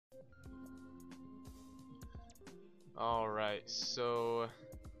Alright, so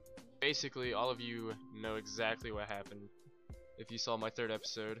basically all of you know exactly what happened if you saw my third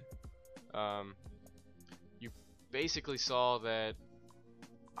episode. You basically saw that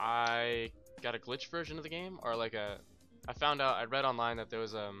I got a glitch version of the game, or like I found out, I read online that there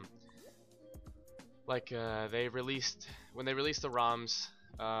was they released, when they released the ROMs,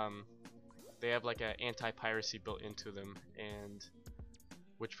 they have like an anti-piracy built into them, and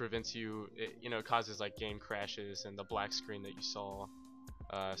which prevents you, it causes like game crashes and the black screen that you saw.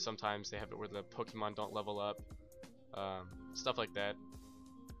 Sometimes they have it where the Pokemon don't level up, stuff like that.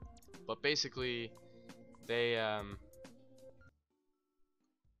 But basically, they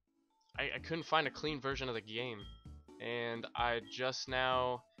I couldn't find a clean version of the game, and I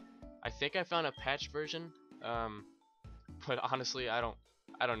think I found a patch version, but honestly I don't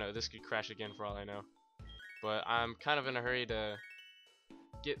know, this could crash again for all I know. But I'm kind of in a hurry to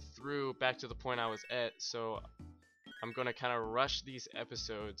get through back to the point I was at, so I'm gonna kind of rush these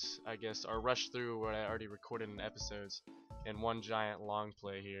episodes, I guess, or rush through what I already recorded in episodes in one giant long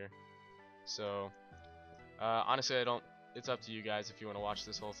play here. So honestly, it's up to you guys if you want to watch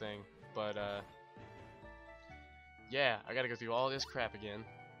this whole thing, but yeah, I gotta go through all this crap again.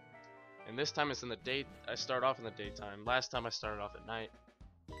 And this time it's in the day. I start off in the daytime. Last time I started off at night.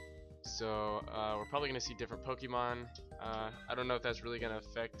 So we're probably gonna see different Pokemon. I don't know if that's really gonna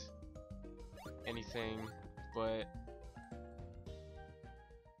affect anything, but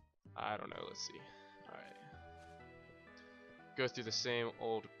I don't know. Let's see. All right, go through the same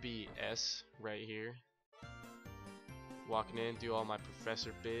old BS right here. Walking in, do all my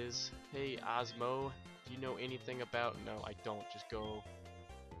professor biz. Hey OzMo, do you know anything about? No, I don't. Just go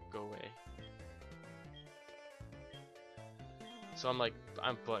away. So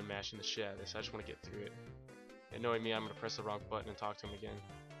I'm button mashing the shit out of this. I just want to get through it. And knowing me, I'm gonna press the wrong button and talk to him again.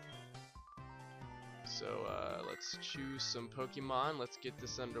 So let's choose some Pokemon. Let's get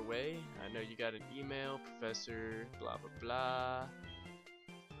this underway. I know you got an email, Professor blah blah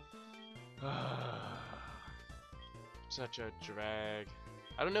blah. Such a drag.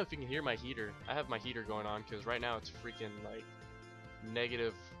 I don't know if you can hear my heater. I have my heater going on because right now it's freaking like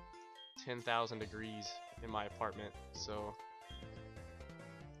negative 10,000 degrees in my apartment, so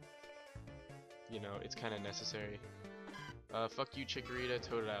you know, it's kind of necessary. Fuck you, Chikorita,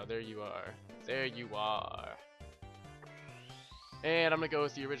 Totodile. There you are. There you are. And I'm gonna go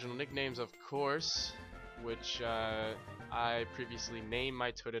with the original nicknames, of course, which I previously named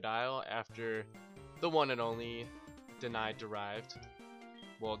my Totodile after the one and only Denied Derived.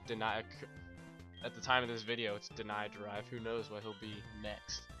 Well, Denied. At the time of this video, it's Denied Derived. Who knows what he'll be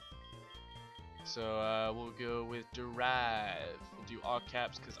next? So we'll go with Derive. We'll do all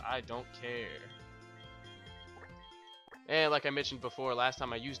caps because I don't care. And like I mentioned before, last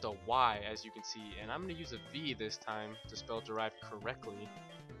time I used a Y, as you can see, and I'm going to use a V this time to spell Derive correctly,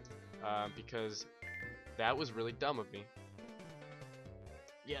 because that was really dumb of me.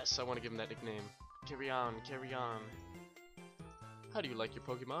 Yes, I want to give him that nickname. Carry on, carry on. How do you like your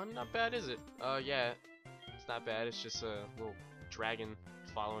Pokemon? Not bad, is it? Yeah, it's not bad. It's just a little dragon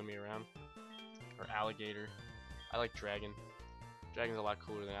following me around. Or alligator. I like dragon. Dragon's a lot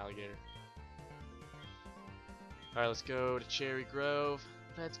cooler than alligator. Alright, let's go to Cherry Grove.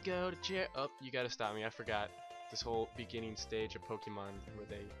 Let's go to Cherry... Oh, you gotta stop me. I forgot this whole beginning stage of Pokemon where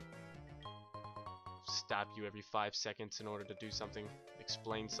they stop you every 5 seconds in order to do something,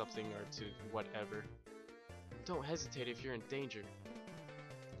 explain something, or to whatever. Don't hesitate if you're in danger.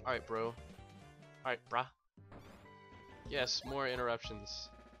 Alright, bro. Alright, brah. Yes, more interruptions.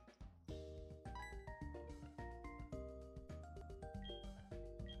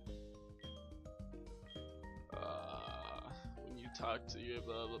 When you talk to your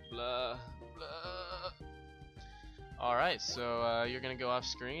blah blah blah blah. Alright, so you're gonna go off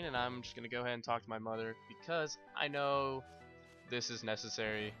screen, and I'm just gonna go ahead and talk to my mother because I know this is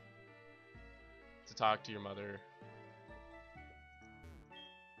necessary to talk to your mother.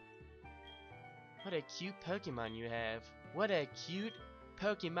 What a cute Pokemon you have. What a cute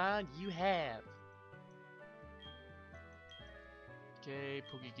Pokemon you have. Okay,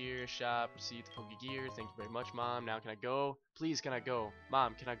 Pokegear shop, receive the Pokegear. Thank you very much, Mom. Now can I go? Please, can I go?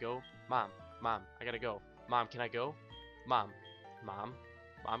 Mom, can I go? Mom, I gotta go. Mom, can I go? Mom.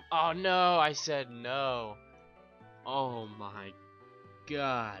 Oh no, I said no. Oh my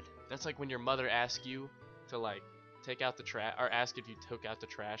god. That's like when your mother asks you to like take out the trash, or ask if you took out the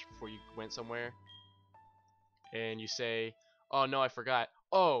trash before you went somewhere. And you say, oh no, I forgot.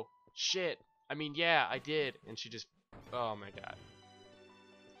 Oh shit. I mean, yeah, I did. And she just, oh my god.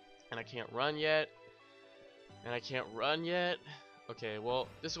 And I can't run yet. Okay, well,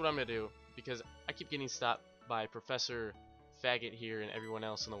 this is what I'm gonna do, because I keep getting stopped by Professor Faggot here and everyone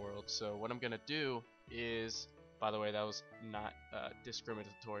else in the world. So what I'm gonna do is, by the way, that was not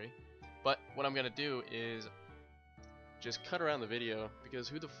discriminatory, but what I'm gonna do is just cut around the video, because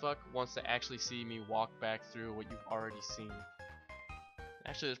who the fuck wants to actually see me walk back through what you've already seen?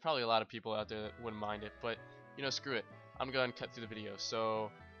 Actually, there's probably a lot of people out there that wouldn't mind it, but you know, screw it. I'm gonna go ahead and cut through the video.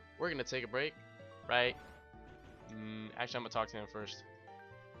 So we're gonna take a break, right? Actually, I'm gonna talk to him first.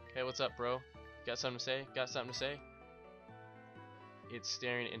 Hey, what's up, bro? Got something to say? Got something to say? It's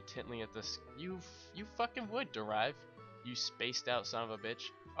staring intently at this. You fucking would, Derive. You spaced out son of a bitch.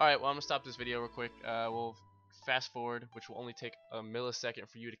 Alright, well, I'm gonna stop this video real quick. We'll fast forward, which will only take a millisecond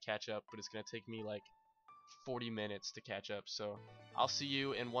for you to catch up, but it's gonna take me like 40 minutes to catch up. So I'll see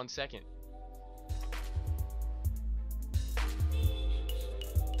you in 1 second.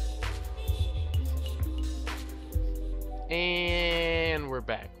 And we're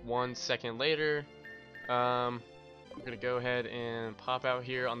back 1 second later. We're gonna go ahead and pop out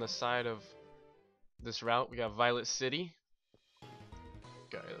here on the side of this route. We got Violet City.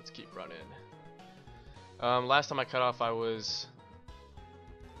 Okay, let's keep running. Last time I cut off, I was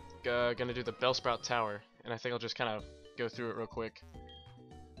gonna do the Bellsprout Tower, and I think I'll just kind of go through it real quick.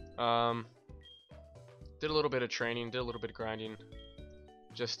 Did a little bit of training, did a little bit of grinding,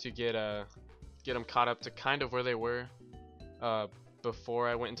 just to get them caught up to kind of where they were before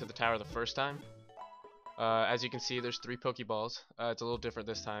I went into the tower the first time. As you can see, there's 3 Pokeballs. It's a little different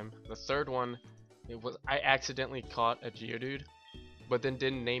this time. The third one, I accidentally caught a Geodude, but then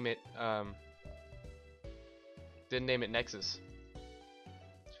didn't name it Nexus.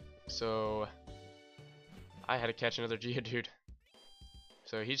 So I had to catch another Geodude.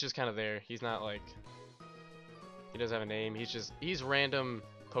 So he's just kind of there. He's not like, he doesn't have a name. He's random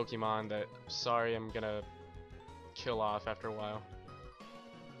Pokemon that, sorry, I'm gonna kill off after a while.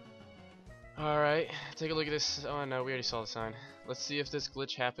 Alright, take a look at this. Oh no, we already saw the sign. Let's see if this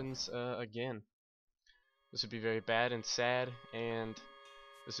glitch happens again. This would be very bad and sad, and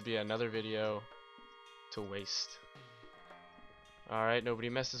this would be another video to waste. Alright, nobody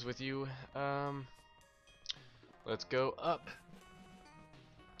messes with you. Let's go up.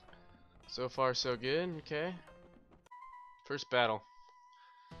 So far so good, okay. First battle.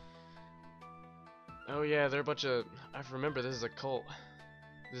 Oh yeah, they're a bunch of, I remember this is a cult.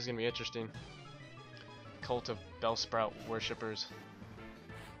 This is gonna be interesting. Cult of Bellsprout worshippers.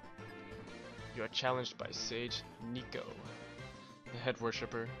 You are challenged by Sage Nico, the head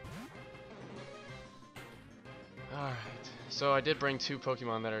worshipper. Alright, so I did bring 2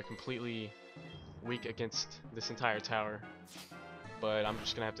 Pokemon that are completely weak against this entire tower, but I'm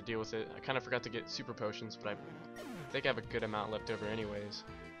just gonna have to deal with it. I kind of forgot to get super potions, but I think I have a good amount left over anyways.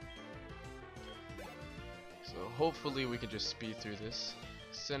 So hopefully we can just speed through this.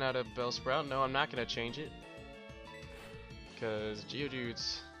 Send out a Bellsprout. No, I'm not gonna change it, because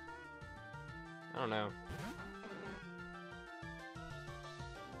Geodudes, I don't know.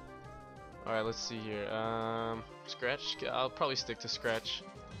 Alright, let's see here. Scratch. I'll probably stick to Scratch.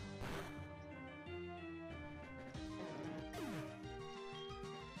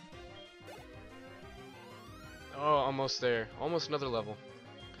 Oh, almost there. Almost another level.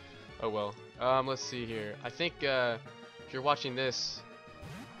 Oh well. Let's see here. I think if you're watching this,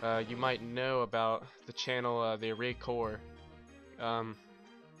 you might know about the channel, the Array Core.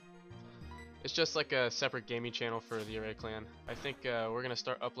 It's just like a separate gaming channel for the Array Clan. I think we're gonna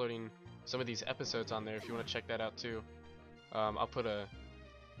start uploading some of these episodes on there if you want to check that out too. I'll put a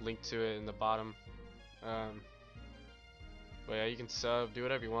link to it in the bottom. But yeah, you can sub, do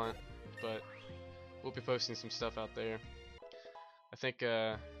whatever you want, but we'll be posting some stuff out there. I think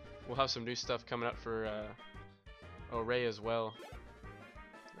we'll have some new stuff coming up for Array as well.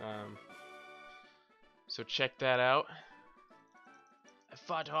 So check that out. I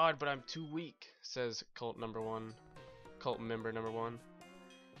fought hard, but I'm too weak, says cult member number 1.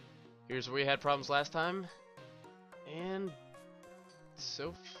 Here's where we had problems last time, and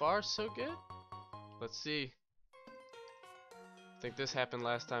so far so good. Let's see. I think this happened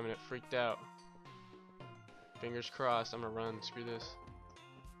last time and it freaked out. Fingers crossed. I'm gonna run. Screw this.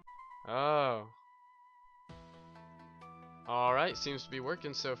 Oh. Alright, seems to be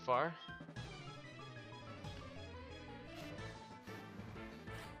working so far.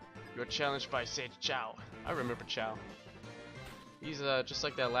 You're challenged by Sage Chow. I remember Chow. He's just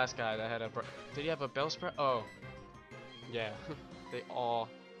like that last guy that had a... Did he have a Bellsprout? Oh. Yeah. They all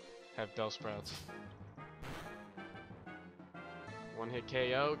have Bellsprouts. 1-hit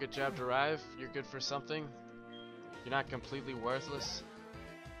KO. Good job, Derive. You're good for something. You're not completely worthless.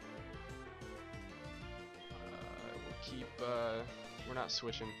 We'll keep... we're not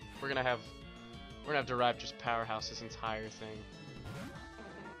switching. We're gonna have We're gonna have Derive just powerhouse this entire thing.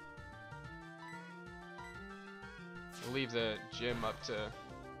 We'll leave the gym up to,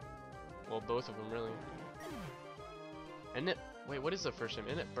 well, both of them really. And it, wait, what is the first gym?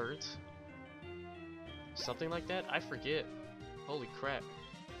 Isn't it birds? Something like that? I forget. Holy crap.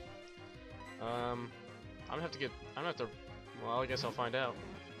 I'm gonna have to get, I'm gonna have to, well, I guess I'll find out.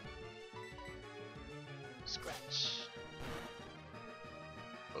 Scratch.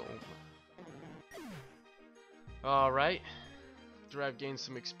 Boom. Alright. Derive gained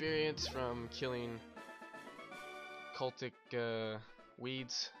some experience from killing cultic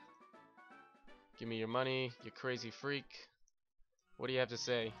weeds. Give me your money, you crazy freak. What do you have to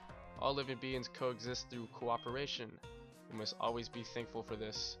say? All living beings coexist through cooperation. We must always be thankful for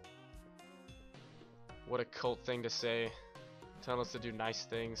this. What a cult thing to say. Telling us to do nice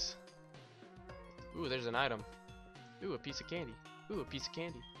things. Ooh, there's an item. Ooh, a piece of candy. Ooh, a piece of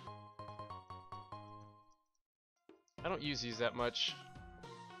candy. I don't use these that much.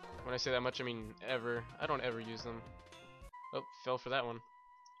 When I say that much, I mean ever. I don't ever use them. Oh, fell for that one.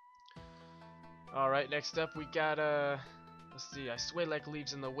 Alright, next up we got, let's see, I sway like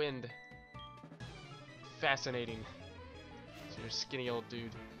leaves in the wind. Fascinating. So you're a skinny old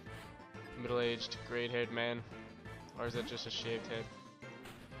dude. Middle-aged, gray-haired man. Or is that just a shaved head?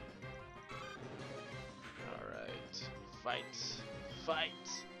 Alright. Fight. Fight!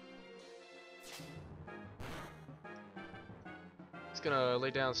 He's gonna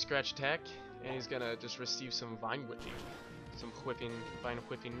lay down scratch attack, and he's gonna just receive some vine whipping. Some whipping, vine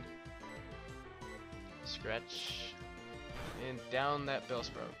whipping. Scratch. And down that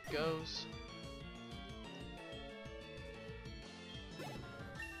Bellsprout goes.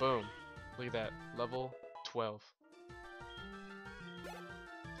 Boom. Look at that. Level 12.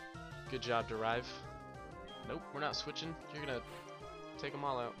 Good job, Derive. Nope, we're not switching. You're gonna take them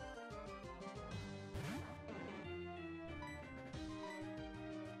all out.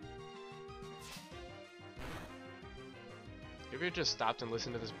 Have you ever just stopped and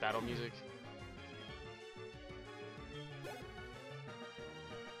listened to this battle music?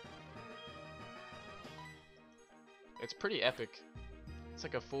 It's pretty epic. It's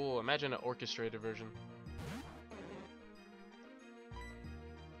like a full, imagine an orchestrated version.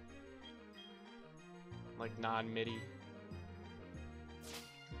 Like non-MIDI.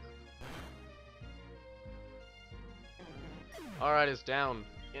 Alright, it's down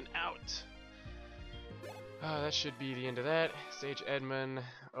and out. That should be the end of that. Sage Edmund.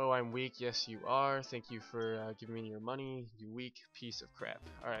 Oh, I'm weak. Yes, you are. Thank you for giving me your money, you weak piece of crap.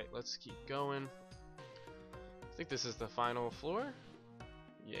 Alright, let's keep going. I think this is the final floor.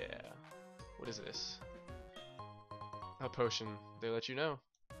 Yeah. What is this? A potion. They let you know.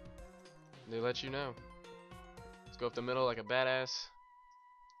 They let you know. Let's go up the middle like a badass.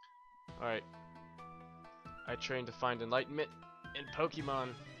 Alright. I trained to find enlightenment in Pokemon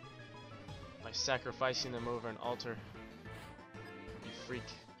by sacrificing them over an altar. You freak,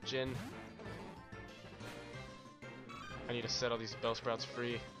 Jin. I need to set all these Bellsprouts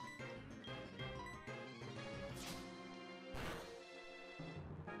free.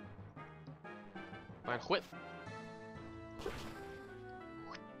 Fine, whip.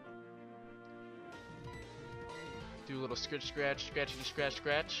 Do a little scratch, scratch, scratchity, scratch,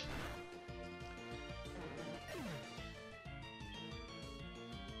 scratch.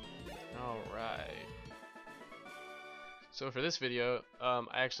 Alright. So for this video, I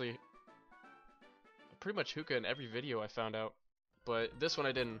actually pretty much hookah in every video I found out. But this one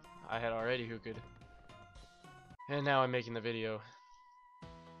I didn't. I had already hookah'd. And now I'm making the video.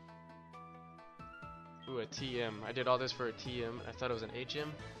 Ooh, a TM. I did all this for a TM. I thought it was an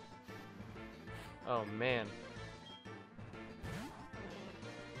HM. Oh man.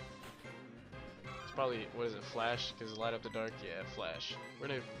 It's probably, what is it, Flash? Because light up the dark? Yeah, Flash. We're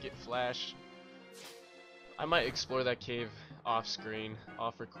gonna get Flash. I might explore that cave off screen,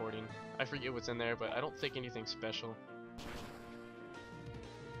 off recording. I forget what's in there, but I don't think anything special.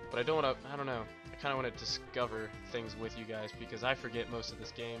 But I don't want to, I don't know. I kind of want to discover things with you guys because I forget most of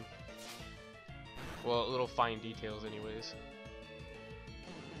this game. Well, little fine details anyways.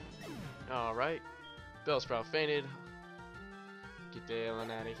 Alright. Bellsprout fainted. Get the hell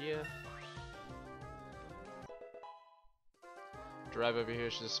out of here. Drive over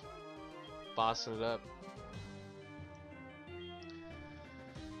here, she's just bossing it up.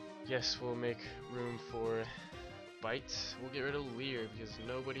 Yes, we'll make room for Bite. We'll get rid of Leer because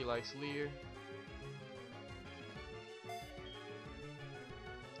nobody likes Leer.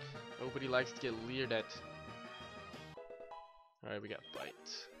 Nobody likes to get leered at. Alright, we got Bite.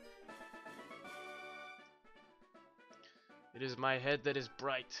 It is my head that is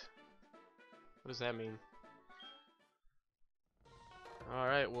bright. What does that mean?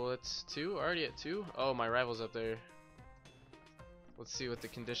 Alright, well it's 2. Already at 2? Oh, my rival's up there. Let's see what the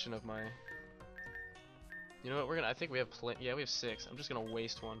condition of my... You know what, we're gonna... I think we have yeah, we have 6. I'm just gonna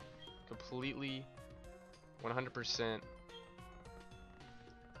waste one. Completely 100%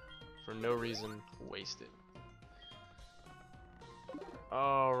 for no reason, waste it.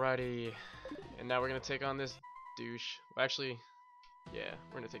 Alrighty. And now we're gonna take on this douche. Well, actually, yeah,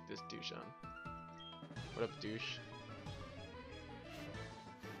 we're gonna take this douche on. What up, douche?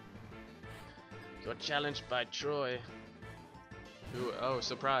 You're challenged by Troy. Ooh, oh,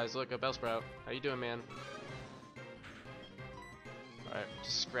 surprise, look, a Bellsprout. How you doing, man? Alright,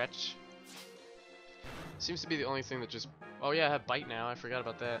 just scratch. Seems to be the only thing that just... Oh yeah, I have bite now, I forgot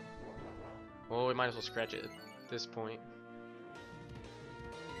about that. Well, we might as well scratch it at this point.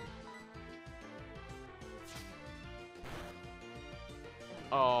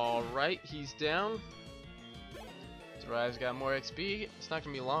 Alright, he's down. Zariah's got more XP. It's not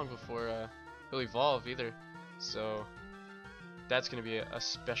gonna be long before he'll evolve either. So that's gonna be a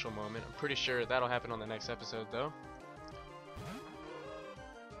special moment. I'm pretty sure that'll happen on the next episode though.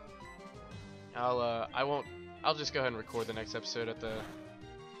 I'll just go ahead and record the next episode at the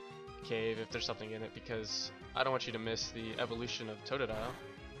cave if there's something in it, because I don't want you to miss the evolution of Totodile.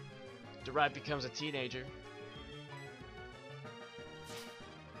 Zariah becomes a teenager.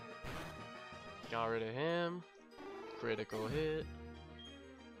 Got rid of him. Critical hit.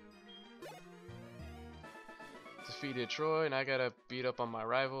 Defeated Troy, and I gotta beat up on my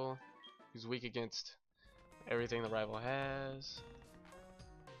rival, who's weak against everything the rival has.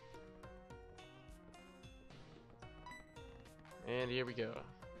 And here we go.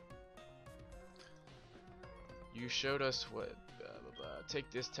 You showed us what? Blah, blah, blah. Take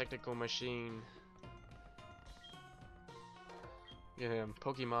this technical machine. Yeah,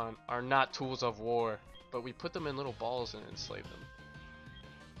 Pokemon are not tools of war, but we put them in little balls and enslave them.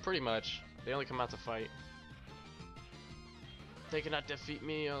 Pretty much. They only come out to fight. They cannot defeat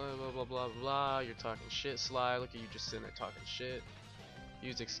me, blah blah blah blah blah. You're talking shit, Sly. Look at you just sitting there talking shit.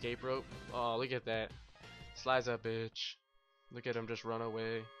 Use escape rope. Oh, look at that. Sly's a bitch. Look at him just run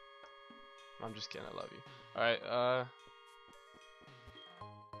away. I'm just kidding, I love you. Alright,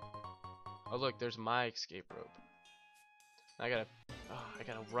 oh look, there's my escape rope. I gotta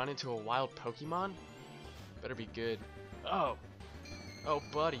run into a wild Pokemon? Better be good. Oh! Oh,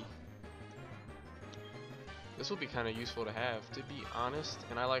 buddy. This will be kind of useful to have, to be honest,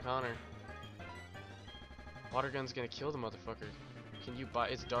 and I like Honor. Water Gun's gonna kill the motherfucker. Can you buy...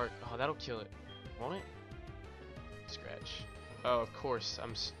 It's dark. Oh, that'll kill it. Won't it? Scratch. Oh, of course.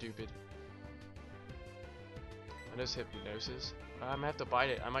 I'm stupid. I know it's Hypnosis. I'm gonna have to bite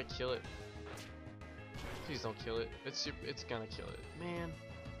it. I might kill it. Please don't kill it. It's gonna kill it. Man,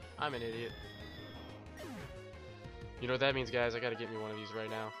 I'm an idiot. You know what that means, guys? I gotta get me one of these right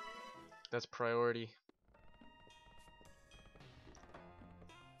now. That's priority.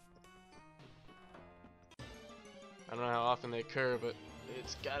 I don't know how often they occur, but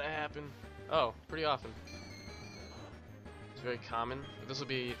it's gotta happen. Oh, pretty often. It's very common. But this will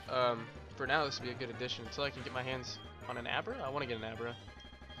be, for now, this will be a good addition. Until I can get my hands on an Abra? I want to get an Abra.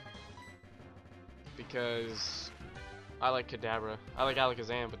 Because I like Kadabra. I like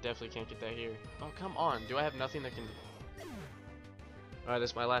Alakazam, but definitely can't get that here. Oh, come on. Do I have nothing that can... Alright,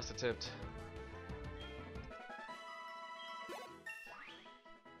 this is my last attempt.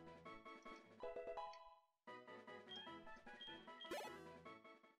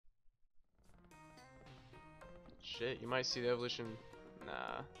 Shit, you might see the evolution.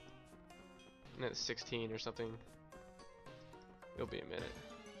 Nah. I'm at 16 or something. It'll be a minute.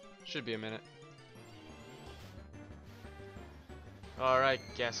 Should be a minute. Alright,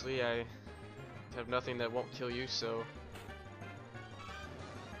 Ghastly, I have nothing that won't kill you, so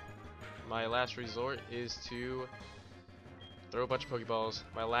my last resort is to throw a bunch of Pokeballs.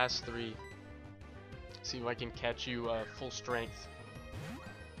 My last 3. See if I can catch you full strength.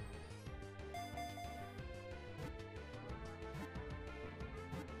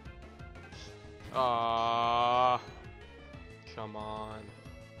 Ah, come on.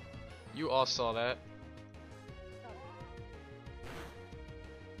 You all saw that.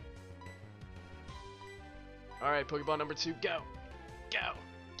 Alright, Pokeball number 2, go! Go!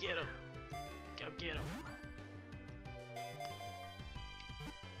 Get him! Go get him!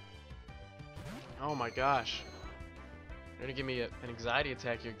 Oh my gosh. You're gonna give me an anxiety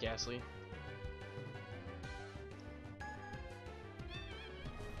attack here, Ghastly.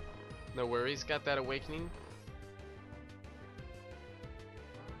 No worries, got that awakening.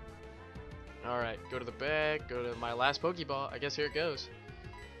 Alright, go to the bag, go to my last Pokeball. I guess here it goes.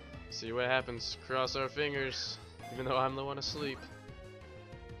 See what happens. Cross our fingers, even though I'm the one asleep.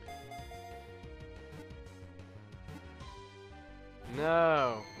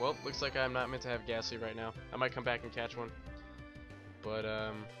 No! Well, looks like I'm not meant to have Ghastly right now. I might come back and catch one. But,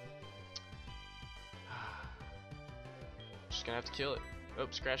 just gonna have to kill it. Oh,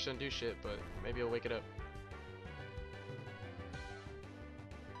 Scratch doesn't do shit, but maybe I'll wake it up.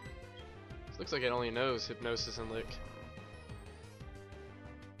 This looks like it only knows Hypnosis and Lick.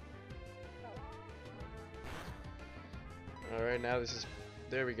 Alright, now this is...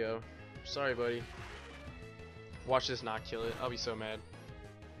 There we go. Sorry, buddy. Watch this not kill it. I'll be so mad.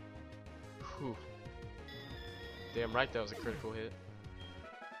 Whew. Damn right that was a critical hit.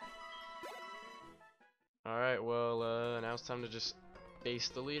 Alright, well, now it's time to just base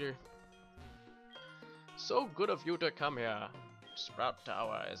the leader. So good of you to come here. Sprout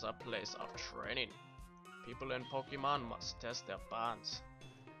Tower is a place of training. People in Pokemon must test their bonds.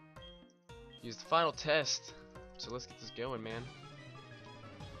 Use the final test. So let's get this going, man.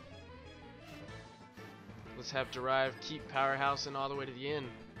 Let's have Derive keep powerhousing all the way to the end.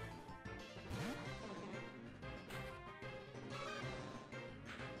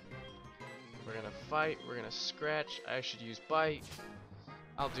 We're gonna fight, we're gonna scratch. I should use bite.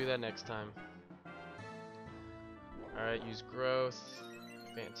 I'll do that next time. Alright, use growth.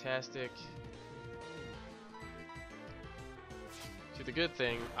 Fantastic. See, the good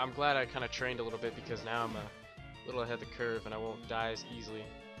thing, I'm glad I kind of trained a little bit because now I'm a little ahead of the curve and I won't die as easily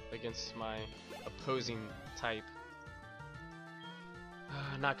against my opposing type.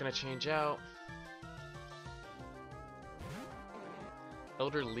 Not gonna change out.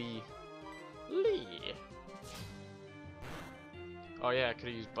 Elder Lee. Oh yeah, I could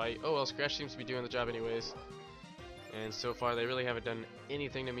have used bite. Oh well, Scratch seems to be doing the job anyways. And so far they really haven't done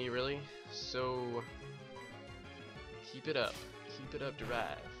anything to me really. So keep it up. Keep it up,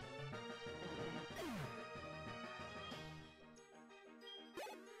 Derive.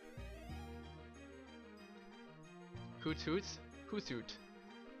 Hoot hoot? Hoot hoot.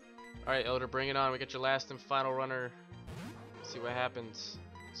 Alright, Elder, bring it on. We got your last and final runner. Let's see what happens.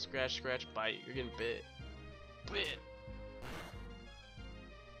 Scratch, scratch, bite. You're getting bit. Bit.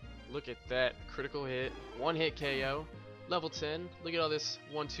 Look at that. Critical hit. One hit KO. Level 10. Look at all this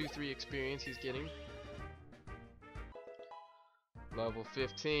 1, 2, 3 experience he's getting. Level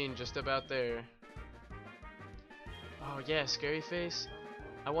 15. Just about there. Oh yeah, Scary Face.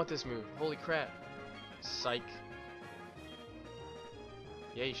 I want this move. Holy crap. Psych.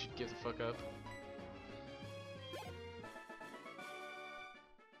 Yeah, you should give the fuck up.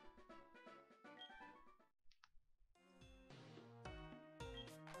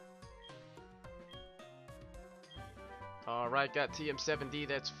 Alright, got TM7D,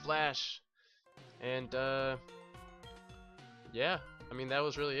 that's Flash. And, yeah, I mean, that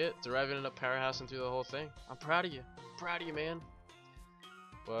was really it. Derive ended up powerhousing through the whole thing. I'm proud of you. Proud of you, man.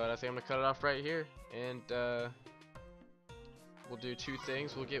 But I think I'm gonna cut it off right here. And, we'll do two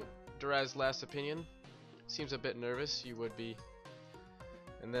things. We'll get Derive's last opinion. Seems a bit nervous. You would be.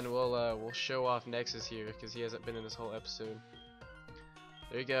 And then we'll show off Nexus here because he hasn't been in this whole episode.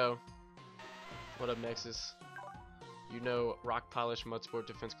 There you go. What up, Nexus? You know, Rock Polish, Mudsport,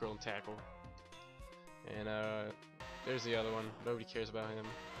 Defense Curl, and Tackle. And there's the other one. Nobody cares about him.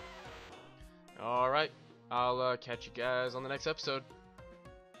 Alright, I'll catch you guys on the next episode.